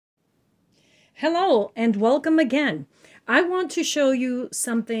Hello and welcome again. I want to show you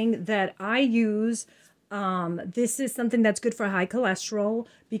something that I use. This is something that's good for high cholesterol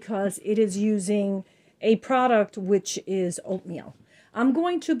because it is using a product which is oatmeal. I'm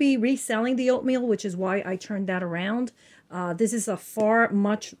going to be reselling the oatmeal, which is why I turned that around. This is a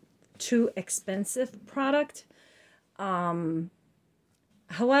much too expensive product. However,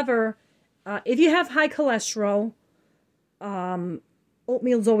 if you have high cholesterol,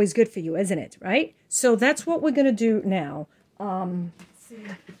 oatmeal is always good for you, isn't it? Right? So that's what we're going to do now. Let's see,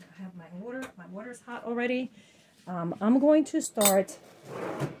 I have my water. My water's hot already. I'm going to start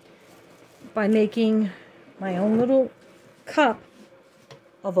by making my own little cup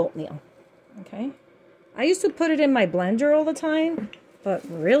of oatmeal. Okay? I used to put it in my blender all the time, but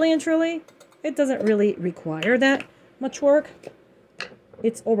really and truly, it doesn't really require that much work.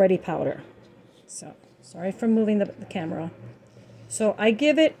 It's already powder. So, sorry for moving the camera. So I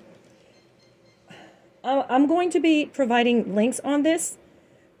give it, I'm going to be providing links on this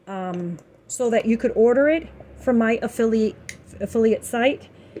so that you could order it from my affiliate site.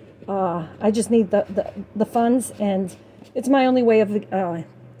 I just need the funds, and it's my only way of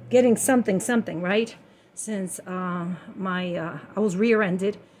getting something, right? Since I was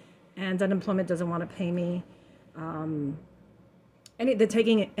rear-ended and unemployment doesn't want to pay me. And they're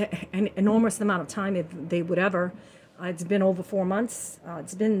taking an enormous amount of time if they would ever. It's been over 4 months.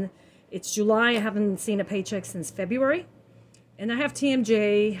 It's July. I haven't seen a paycheck since February. And I have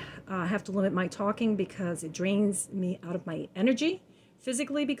TMJ. I have to limit my talking because it drains me out of my energy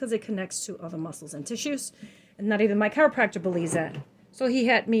physically because it connects to other muscles and tissues. And not even my chiropractor believes that. So he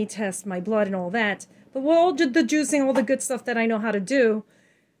had me test my blood and all that. But with all the juicing, all the good stuff that I know how to do,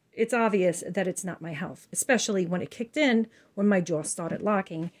 it's obvious that it's not my health, especially when it kicked in when my jaw started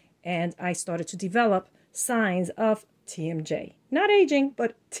locking and I started to develop signs of TMJ. Not aging,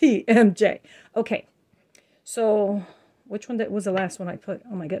 but TMJ. Okay, so which one was the last one I put?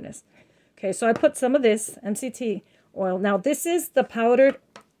 Oh my goodness. Okay, so I put some of this MCT oil. Now this is the powdered,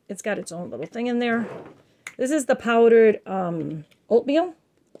 it's got its own little thing in there. This is the powdered oatmeal.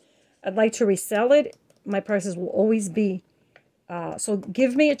 I'd like to resell it. My prices will always be, so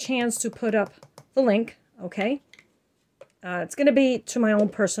give me a chance to put up the link, okay? It's going to be to my own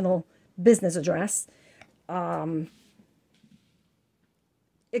personal business address.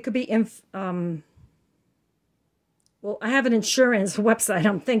 It could be, well, I have an insurance website.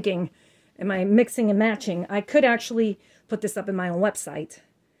 I'm thinking, am I mixing and matching? I could actually put this up in my own website,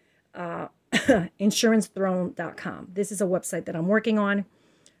 insurancethrone.com. This is a website that I'm working on.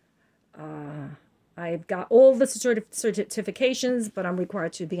 I've got all the certifications, but I'm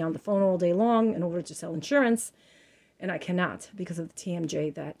required to be on the phone all day long in order to sell insurance, and I cannot because of the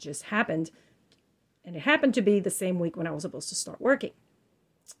TMJ that just happened. And it happened to be the same week when I was supposed to start working.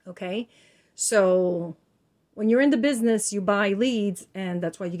 Okay? So when you're in the business, you buy leads, and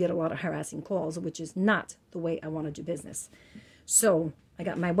that's why you get a lot of harassing calls, which is not the way I want to do business. So I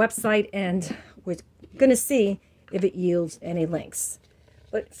got my website, and we're going to see if it yields any links.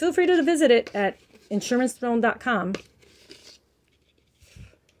 But feel free to visit it at insurancethrone.com.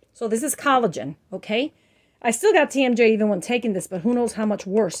 So this is collagen, okay? I still got TMJ even when taking this, but who knows how much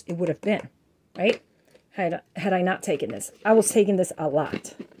worse it would have been, right? Had I not taken this. I was taking this a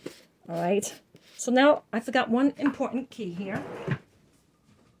lot. All right. So now I forgot one important key here.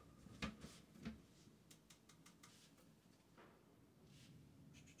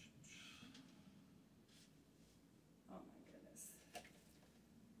 Oh my goodness.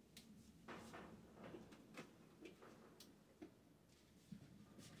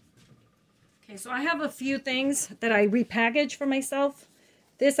 Okay, so I have a few things that I repackage for myself.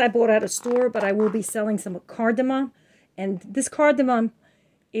 This I bought at a store, but I will be selling some cardamom. And this cardamom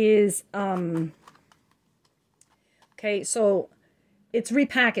is, okay, so it's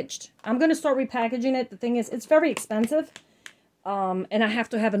repackaged. I'm going to start repackaging it. The thing is, it's very expensive. And I have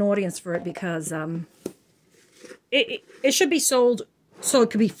to have an audience for it because it should be sold so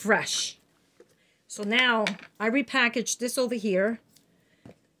it could be fresh. So now I repackaged this over here.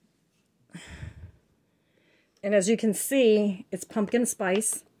 And as you can see, it's pumpkin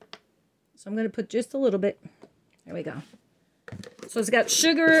spice. So I'm going to put just a little bit. There we go. So it's got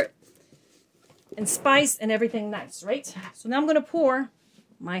sugar and spice and everything nice, right? So now I'm going to pour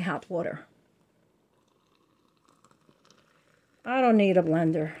my hot water. I don't need a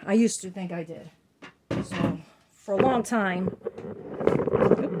blender. I used to think I did. So for a long time.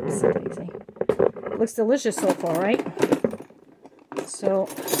 Oops, easy. Looks delicious so far, right? So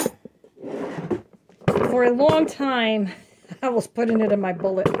for a long time, I was putting it in my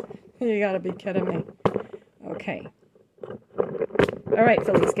bullet. You gotta be kidding me. Okay. All All right,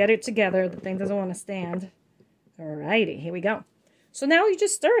 Phillies, get it together. The thing doesn't want to stand. All righty, here we go. So now you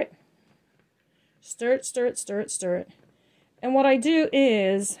just stir it. Stir it, stir it, stir it, stir it. And what I do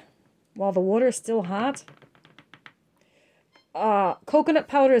is, while the water is still hot, coconut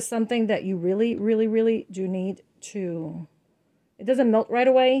powder is something that you really, really, really do need to... It doesn't melt right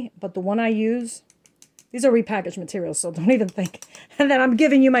away, but the one I use... These are repackaged materials, so don't even think that I'm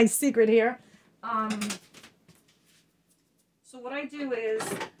giving you my secret here. So what I do is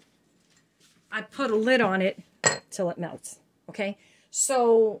I put a lid on it till it melts, okay?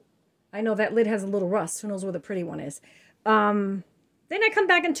 So I know that lid has a little rust. Who knows where the pretty one is? Then I come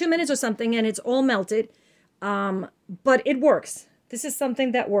back in 2 minutes or something, and it's all melted. But it works. This is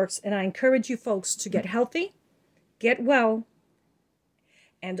something that works, and I encourage you folks to get healthy, get well,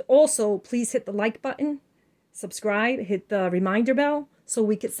 and also please hit the like button, subscribe, hit the reminder bell so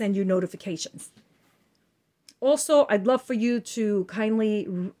we could send you notifications. Also, I'd love for you to kindly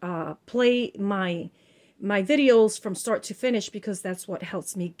play my videos from start to finish, because that's what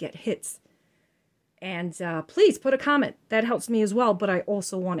helps me get hits. And please put a comment. That helps me as well, but I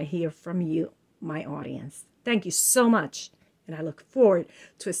also want to hear from you, my audience. Thank you so much, and I look forward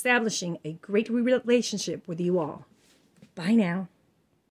to establishing a great relationship with you all. Bye now.